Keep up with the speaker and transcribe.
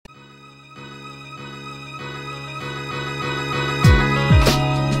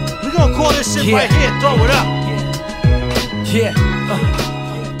this shit right here, throw it up. Yeah.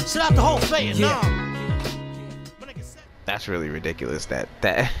 Sit out the whole thing, That's really ridiculous that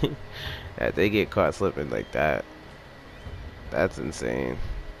that they get caught slipping like that. That's insane.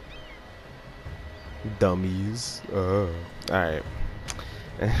 Dummies. Alright.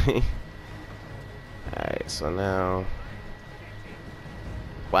 Alright, so now.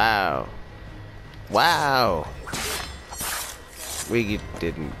 Wow. Wow. We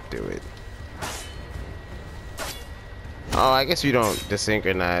didn't do it. Oh, I guess you don't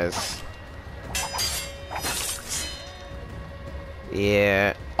desynchronize.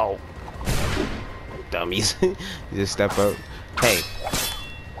 Yeah. Oh. Dummies. You just step up. Hey.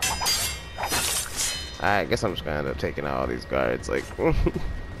 I guess I'm just gonna end up taking out all these guards. Like.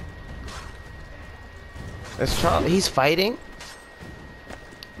 That's Charles. He's fighting?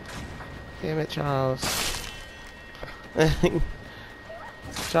 Damn it, Charles.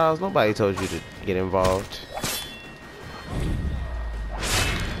 Charles, nobody told you to get involved.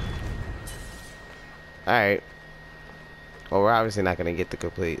 Alright. Well, we're obviously not going to get the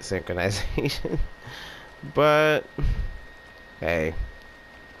complete synchronization. But, hey.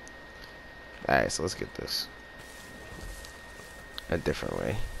 Alright, so let's get this a different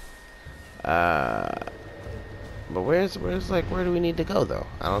way. But where's like, where do we need to go, though?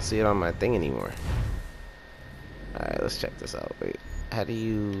 I don't see it on my thing anymore. Alright, let's check this out. Wait, how do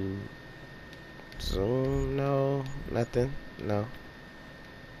you zoom? No, nothing. No.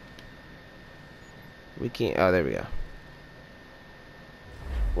 We can't. Oh, there we go.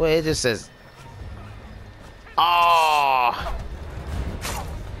 Well, it just says. Oh!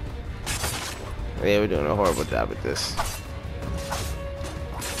 Yeah, we're doing a horrible job at this.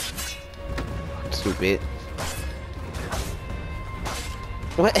 Stupid.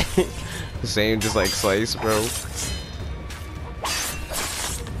 What? The same, just like slice, bro.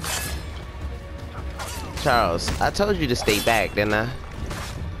 Charles, I told you to stay back, didn't I?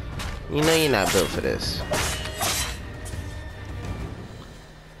 You know you're not built for this.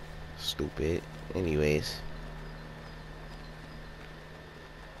 Stupid. Anyways.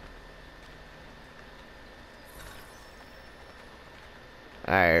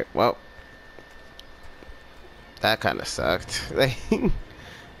 Alright, well. That kind of sucked.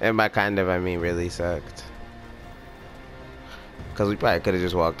 And by kind of, I mean really sucked. Because we probably could have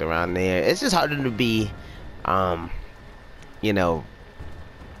just walked around there. It's just harder to be, you know,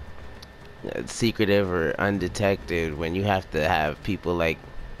 secretive or undetected when you have to have people like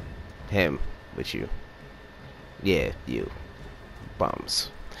him with you. Yeah, you. Bums.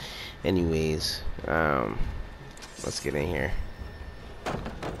 Anyways, let's get in here.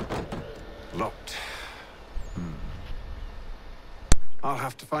 Locked. I'll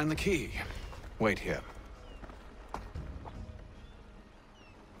have to find the key. Wait here.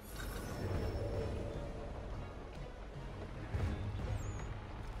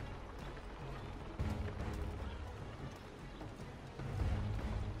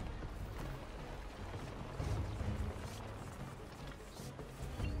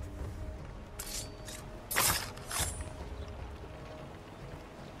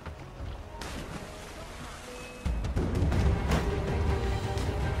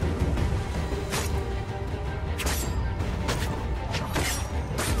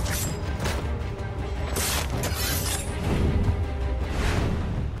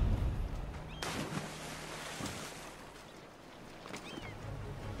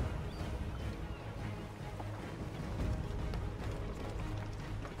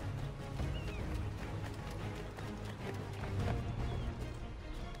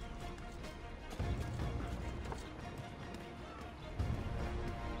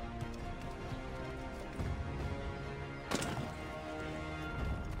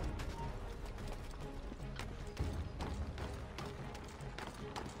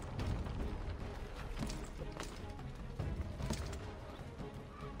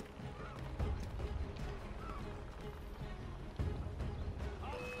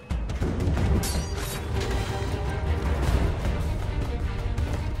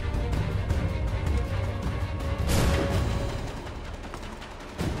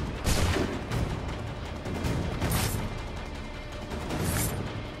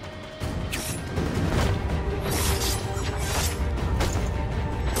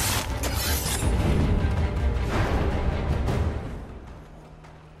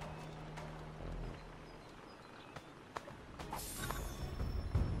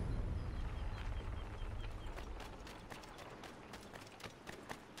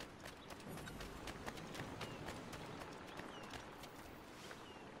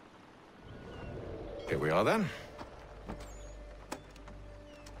 Here we are then.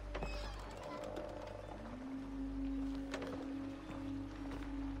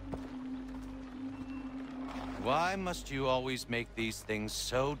 Why must you always make these things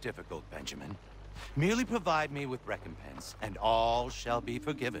so difficult, Benjamin? Merely provide me with recompense, and all shall be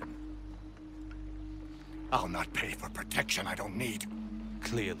forgiven. I'll not pay for protection I don't need.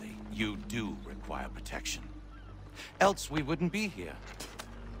 Clearly, you do require protection. Else we wouldn't be here.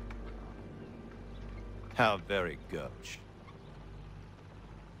 How very gauche.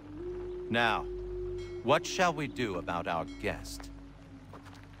 Now, what shall we do about our guest?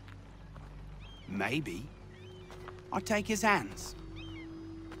 Maybe I'll take his hands.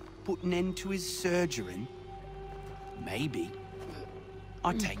 Put an end to his surgering. Maybe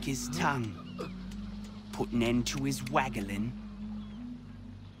I'll take his tongue. Put an end to his waggling.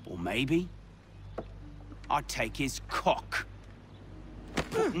 Or maybe I'll take his cock.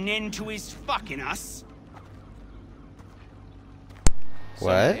 Put an end to his fucking us. So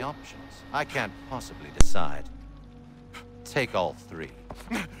What? many options. I can't possibly decide. Take all three.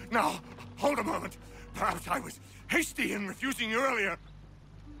 Now, hold a moment. Perhaps I was hasty in refusing you earlier.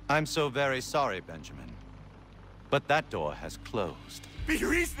 I'm so very sorry, Benjamin. But that door has closed. Be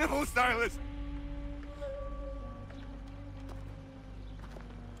reasonable, Silas.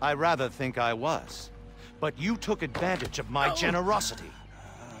 I rather think I was. But you took advantage of my generosity.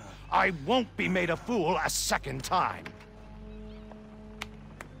 I won't be made a fool a second time.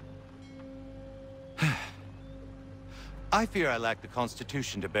 I fear I lack the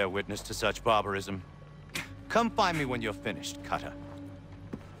constitution to bear witness to such barbarism. Come find me when you're finished, Cutter.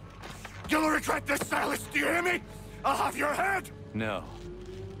 You'll regret this, Silas. Do you hear me? I'll have your head. No.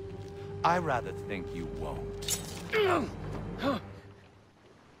 I rather think you won't. Still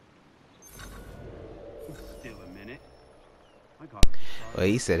a minute. I got it. Well,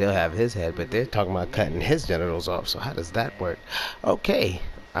 he said he'll have his head, but they're talking about cutting his genitals off. So how does that work? Okay.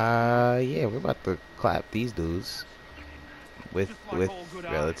 Yeah, we're about to clap these dudes with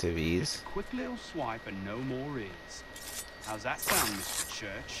relative ease. Quick little swipe and no more is. How's that sound, Mr.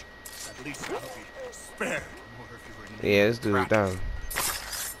 Church? At least I'll be spared. Yeah, this dude's down.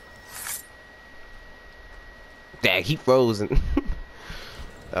 Dang, he froze. That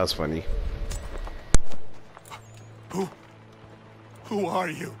was funny. Who are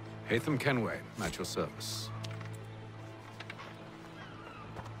you? Hatham Kenway, at your service.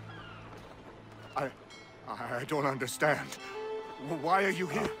 I don't understand. Why are you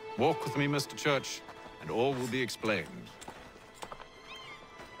here? Walk with me, Mr. Church, and all will be explained.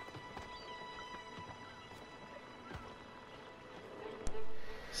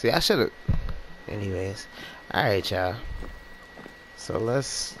 See, I should have. Anyways, all right, y'all. So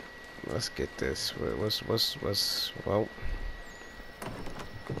let's get this. What's well.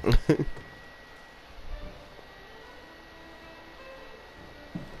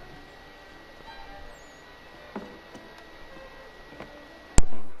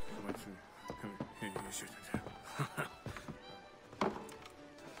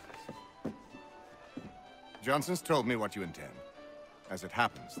 Johnson's told me what you intend. As it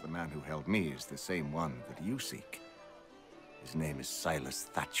happens, the man who held me is the same one that you seek. His name is Silas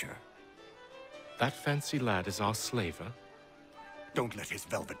Thatcher. That fancy lad is our slaver? Don't let his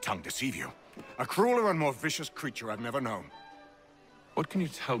velvet tongue deceive you. A crueler and more vicious creature I've never known. What can you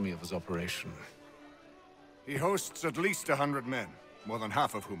tell me of his operation? He hosts at least 100 men, more than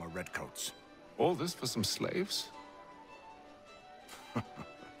half of whom are redcoats. All this for some slaves?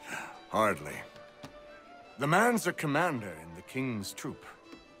 Hardly. The man's a commander in the King's troop,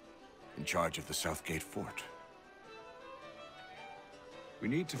 in charge of the Southgate Fort. We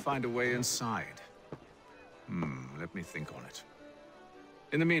need to find a way inside. Let me think on it.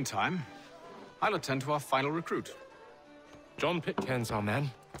 In the meantime, I'll attend to our final recruit. John Pitcairn's our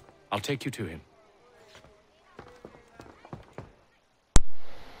man. I'll take you to him.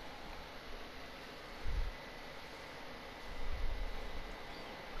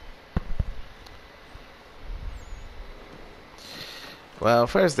 Well,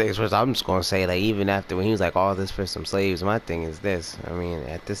 first things first, I'm just gonna say, like, even after when he was like, all this for some slaves, my thing is this. I mean,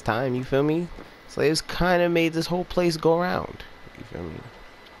 at this time, you feel me? Slaves kind of made this whole place go around. You feel me?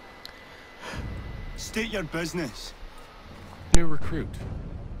 State your business. New recruit.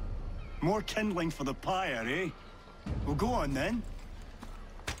 More kindling for the pyre, eh? Well, go on then.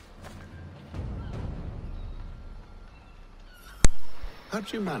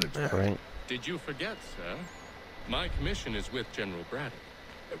 How'd you manage that? All right. Did you forget, sir? My commission is with General Braddock.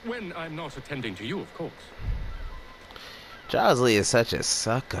 When I'm not attending to you, of course. Charles Lee is such a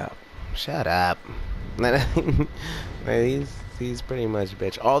suck up. Shut up. He's pretty much a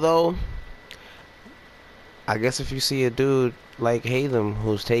bitch. Although, I guess if you see a dude like Hatham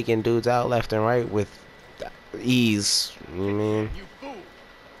who's taking dudes out left and right with ease, you know what I mean? You fool!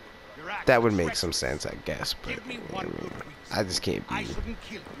 You're out. that would make some sense, I guess. But I mean, I just can't be shouldn't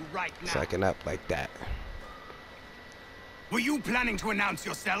kill you right now. sucking up like that. Were you planning to announce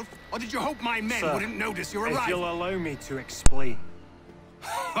yourself, or did you hope my men Sir, wouldn't notice your if arrival? you'll allow me to explain.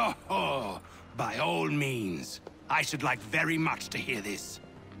 By all means. I should like very much to hear this.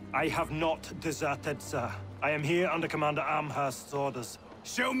 I have not deserted, sir. I am here under Commander Amherst's orders.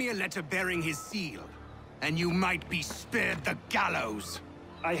 Show me a letter bearing his seal, and you might be spared the gallows.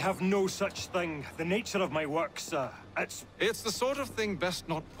 I have no such thing. The nature of my work, sir, It's the sort of thing best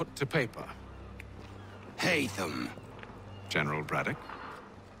not put to paper. Hatham. General Braddock.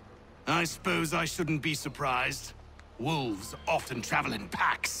 I suppose I shouldn't be surprised. Wolves often travel in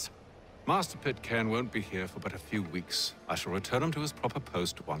packs. Master Pitcairn won't be here for but a few weeks. I shall return him to his proper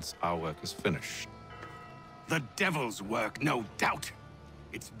post once our work is finished. The devil's work, no doubt.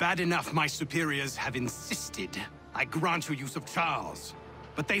 It's bad enough my superiors have insisted I grant you use of Charles.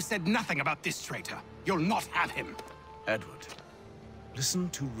 But they said nothing about this traitor. You'll not have him. Edward, listen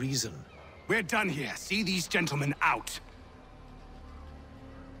to reason. We're done here. See these gentlemen out.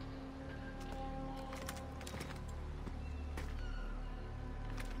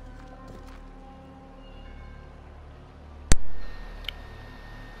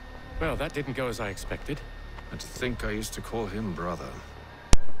 Well, that didn't go as I expected. And to think I used to call him brother.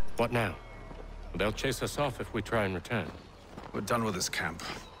 What now? They'll chase us off if we try and return. We're done with this camp.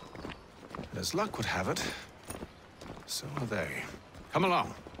 And as luck would have it, so are they. Come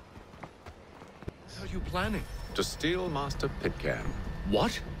along. What are you planning? To steal Master Pitcairn.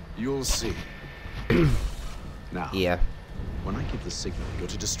 What? You'll see. Now, Yeah. when I give the signal, you're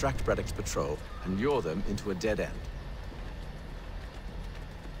to distract Braddock's patrol and lure them into a dead end.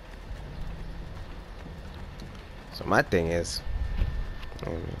 So my thing is,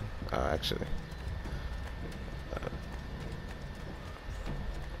 actually,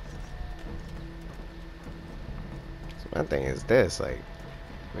 so my thing is this: like,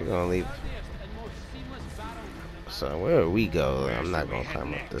 we're gonna leave. So where we go? I'm not gonna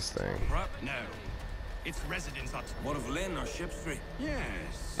climb up this thing. No. Its residents are... What of Lynn or Ship Street?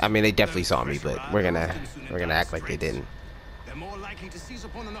 Yes. I mean, they definitely saw me, but we're gonna act like they didn't. They're more likely to seize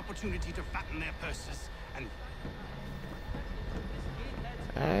upon an opportunity to fatten their purses and...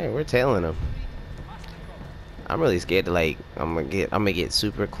 Alright, we're tailing them. I'm really scared to, like, I'm gonna get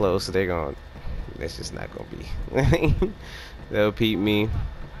super close. So it's just not gonna be. They'll peep me.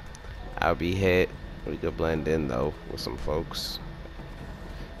 I'll be hit. We could blend in though with some folks.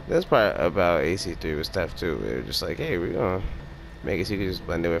 This part about AC3 was tough too. We were just like, hey, we're gonna make it so you can just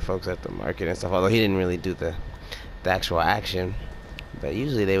blend in with folks at the market and stuff. Although he didn't really do the actual action, but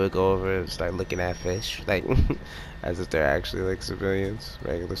usually they would go over and start looking at fish, like as if they're actually like civilians,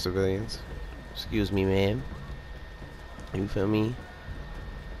 regular civilians. Excuse me, ma'am. You feel me?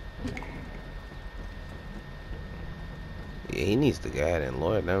 Yeah, he needs to go ahead and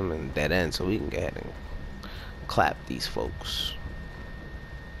lure them in dead end so we can go ahead and clap these folks.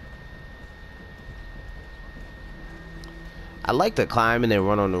 I like to climb and then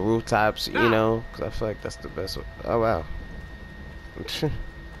run on the rooftops, you know, because I feel like that's the best way. Oh, wow.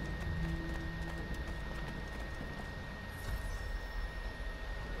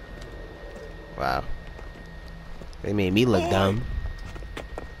 Wow. They made me look dumb.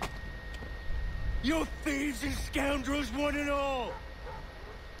 You thieves and scoundrels, one and all!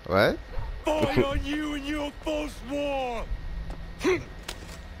 What? Fight on you and your false war!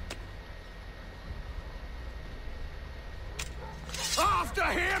 After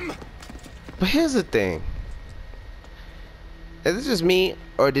him! But here's the thing. Is this just me,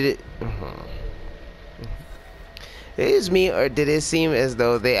 or did it... It is me, or did it seem as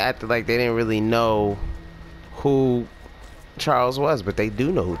though they acted like they didn't really know who Charles was? But they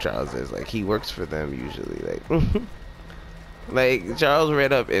do know who Charles is. Like, he works for them usually. Like, like Charles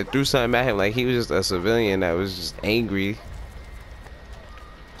read up and threw something at him. Like, he was just a civilian that was just angry.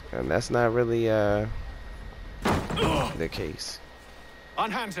 And that's not really the case.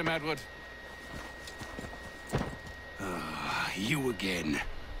 Unhand him, Edward. You again.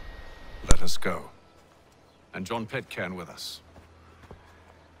 Let us go. And John Pitcairn with us.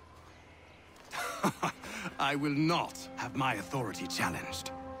 I will not have my authority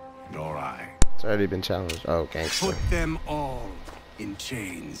challenged. Nor I. It's already been challenged. Oh, gangster. Put them all in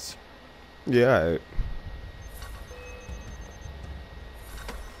chains. Yeah. Alright.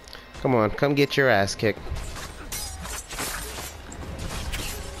 Come on, come get your ass kicked.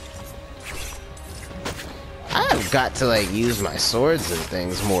 I've got to like use my swords and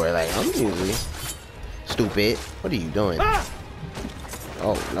things more. Like, I'm usually stupid. What are you doing?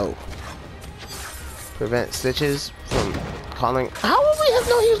 Oh no. Prevent stitches from calling? How would we have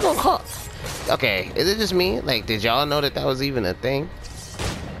known he was gonna call? Okay, is it just me? Like, did y'all know that that was even a thing?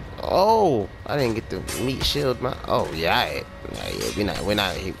 Oh, I didn't get to meet shield my. Oh yeah, yeah, we're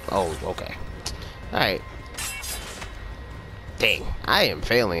not. Oh, okay. All right. Dang, I am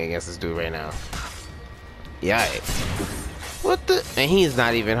failing against this dude right now. Yeah. What the? And he's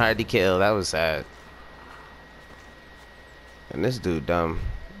not even hard to kill. That was sad. And this dude dumb.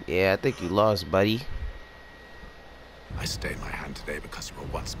 Yeah, I think you lost, buddy. I stayed my hand today because you were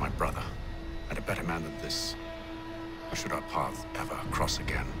once my brother, and a better man than this. Or should our paths ever cross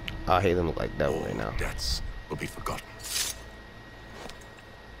again? I hate him look like devil right now. Debts will be forgotten.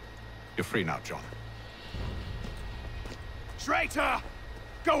 You're free now, John. Traitor!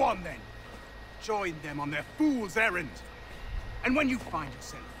 Go on then. Join them on their fool's errand. And when you find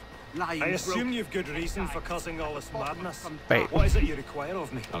yourself lying I assume broken, you've good reason for causing all this madness. Wait. What is it you require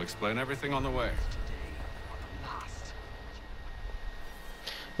of me? I'll explain everything on the way.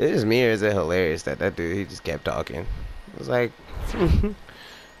 It is me, or is it hilarious that that dude, he just kept talking? It was like,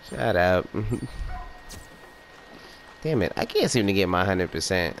 shut up. Damn it, I can't seem to get my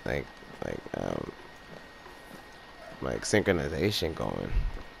 100% like synchronization going.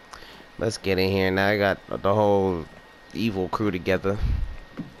 Let's get in here. Now I got the whole evil crew together.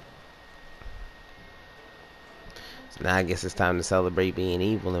 So now I guess it's time to celebrate being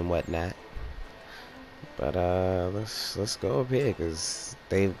evil and whatnot. But let's go up here, cause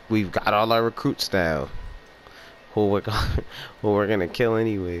we've got all our recruits now. Who we're gonna kill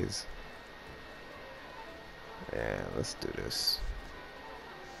anyways. Yeah, let's do this.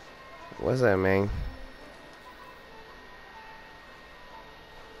 What's that, man?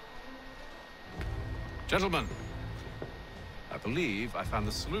 Gentlemen, I believe I found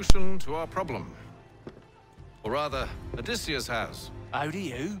the solution to our problem. Or rather, Odysseus has. How do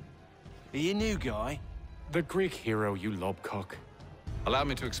you? Are you a new guy? The Greek hero, you lobcock. Allow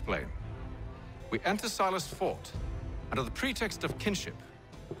me to explain. We enter Silas' fort, under the pretext of kinship.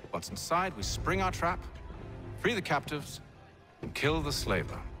 Once inside, we spring our trap, free the captives, and kill the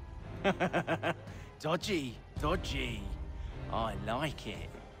slaver. Dodgy, dodgy. I like it.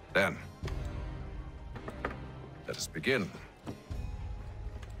 Then, let us begin.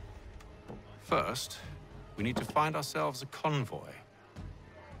 First, we need to find ourselves a convoy.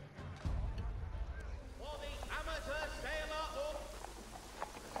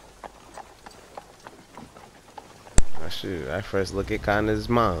 Oh, shoot, I first look at Connor's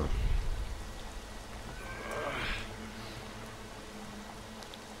mom.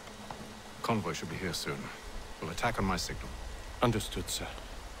 Convoy should be here soon. We'll attack on my signal. Understood, sir.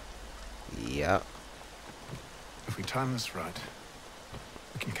 Yep. If we time this right,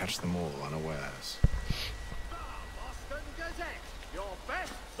 we can catch them all unawares. Boston Gazette, your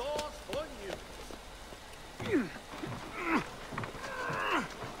best source for news.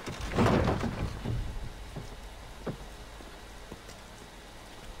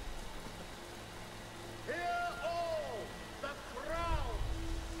 Hear all, the crowd.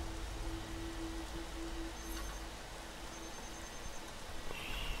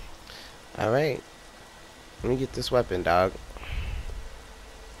 All right. Let me get this weapon, dog.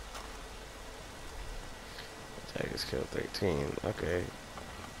 Attack is kill 13. Okay.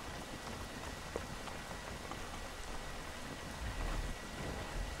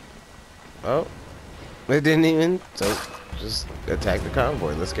 Oh, it didn't even. So just attack the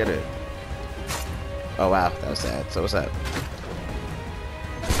convoy. Let's get it. Oh wow, that was sad. So what's up?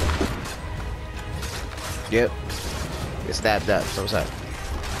 Yep. Get stabbed up. So what's up?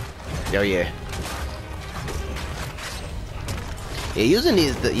 Yo, yeah. Yeah, using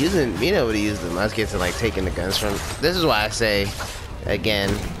being able to use the muskets and like taking the guns from. This is why I say, again,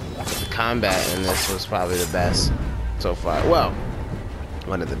 the combat in this was probably the best so far. Well,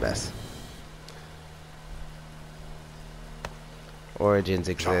 one of the best. Origins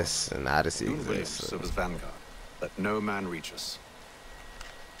exists and Odyssey You and Williams exists. serve as vanguard. Let no man reach us.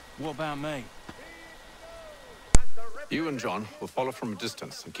 What about me? You and John will follow from a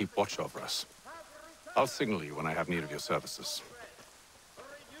distance and keep watch over us. I'll signal you when I have need of your services.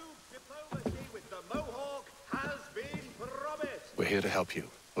 Diplomacy with the Mohawk has been promised. We're here to help you,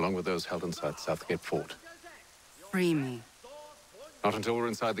 along with those held inside Southgate Fort. Free me. Not until we're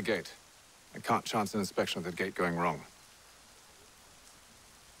inside the gate. I can't chance an inspection of the gate going wrong.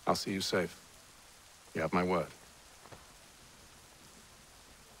 I'll see you safe. You have my word.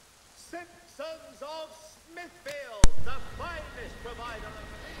 Simpsons of Smithfield, the finest provider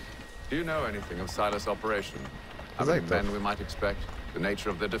of... Do you know anything of Silas' operation? How It's many like men we might expect? The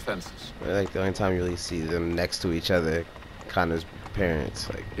nature of their defenses? Like the only time you really see them next to each other, Connor's parents.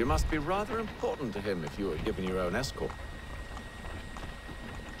 Like, You must be rather important to him if you were given your own escort.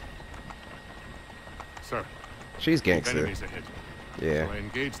 Sir, She's gangster. enemies ahead. Yeah. Shall I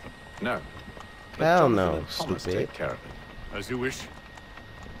engage them? No. Hell Jonathan no, and Thomas stupid. take care of it. As you wish.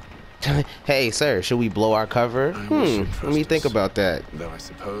 Hey, sir, should we blow our cover? I wish you'd Let me trust think us. about that. Though I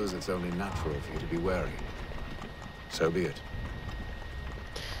suppose it's only natural for you to be wary. So be it.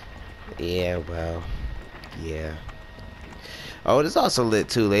 Yeah, well, yeah. Oh, it's also lit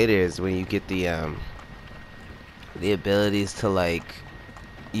too later is when you get the abilities to like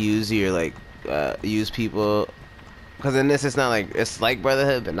use your like use people, because in this it's not like, it's like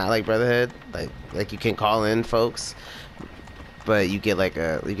Brotherhood but not like Brotherhood, like you can call in folks, but you get like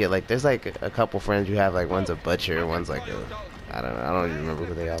there's like a couple friends you have, like one's a butcher, one's like a, I don't know, I don't even remember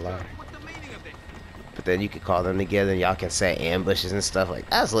who they all are, but then you can call them together and y'all can set ambushes and stuff. Like,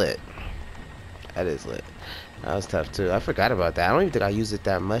 that's lit. That is lit. That was tough too. I forgot about that. I don't even think I used it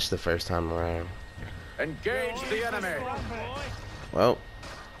that much the first time around. Engage the enemy. Well,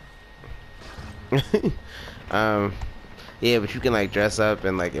 yeah, but you can like dress up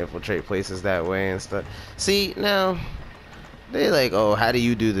and like infiltrate places that way and stuff. See, now they like, oh, how do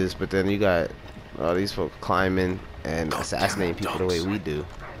you do this? But then you got all these folks climbing and assassinating people the way we do.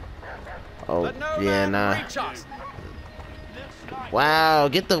 Oh, yeah, nah. Wow,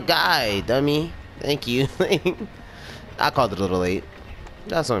 get the guy, dummy. Thank you. I called it a little late.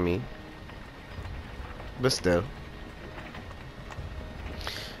 That's on me. But still.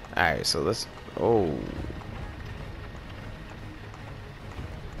 Alright, so let's... Oh.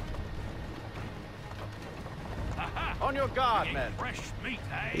 On your guard, men.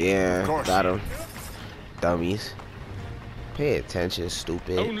 Yeah, got him. Dummies. Pay attention,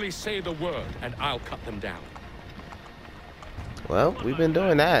 stupid. Only say the word and I'll cut them down. Well, we've been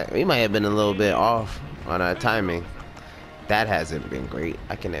doing that. We might have been a little bit off on our timing. That hasn't been great.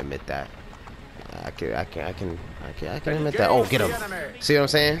 I can admit that. I can admit that. Oh, get him. See what I'm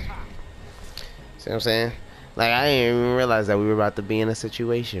saying? See what I'm saying? Like, I didn't even realize that we were about to be in a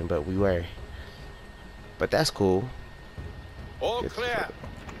situation, but we were. But that's cool. All clear.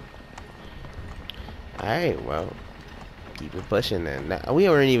 Alright, well, keep it pushing then. Now, we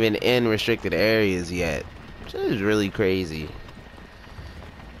weren't even in restricted areas yet, which is really crazy.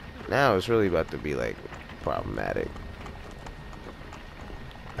 Now it's really about to be like problematic.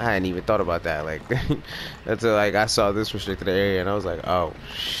 I hadn't even thought about that, like until like I saw this restricted area and I was like, oh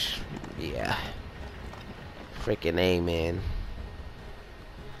yeah, freaking A, man.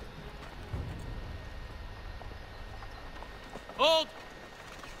 Hold.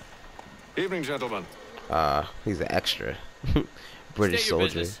 Evening, gentlemen. He's an extra. British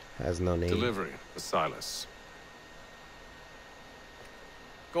soldier, has no name. Delivery for Silas.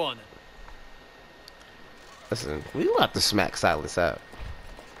 Go on then. Listen, we about to smack Silas up.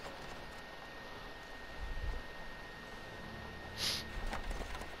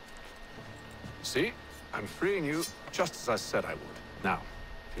 See? I'm freeing you just as I said I would. Now,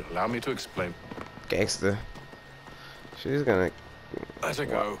 if you'll allow me to explain. Gangster. She's gonna... Let her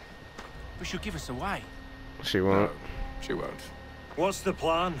go. But she'll give us away. She won't. No, she won't. What's the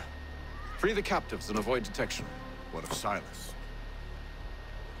plan? Free the captives and avoid detection. What of Silas?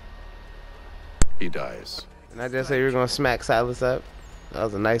 He dies. And I just say we're gonna smack Silas up. That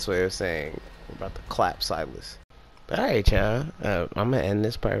was a nice way of saying we're about to clap Silas. But alright, y'all. I'm gonna end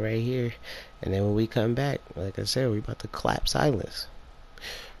this part right here. And then when we come back, like I said, we're about to clap Silas.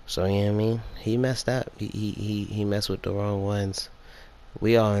 So, you know what I mean? He messed up. He messed with the wrong ones.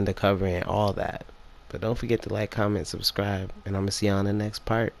 We all undercover and all that. But don't forget to like, comment, subscribe. And I'm gonna see you on the next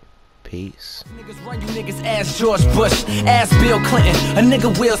part. Peace. Niggas run you niggas ass George Bush, ass Bill Clinton, a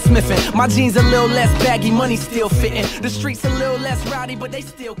nigga Will Smithin'. My jeans a little less baggy, money still fitting. The streets a little less rowdy, but they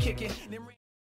still kicking.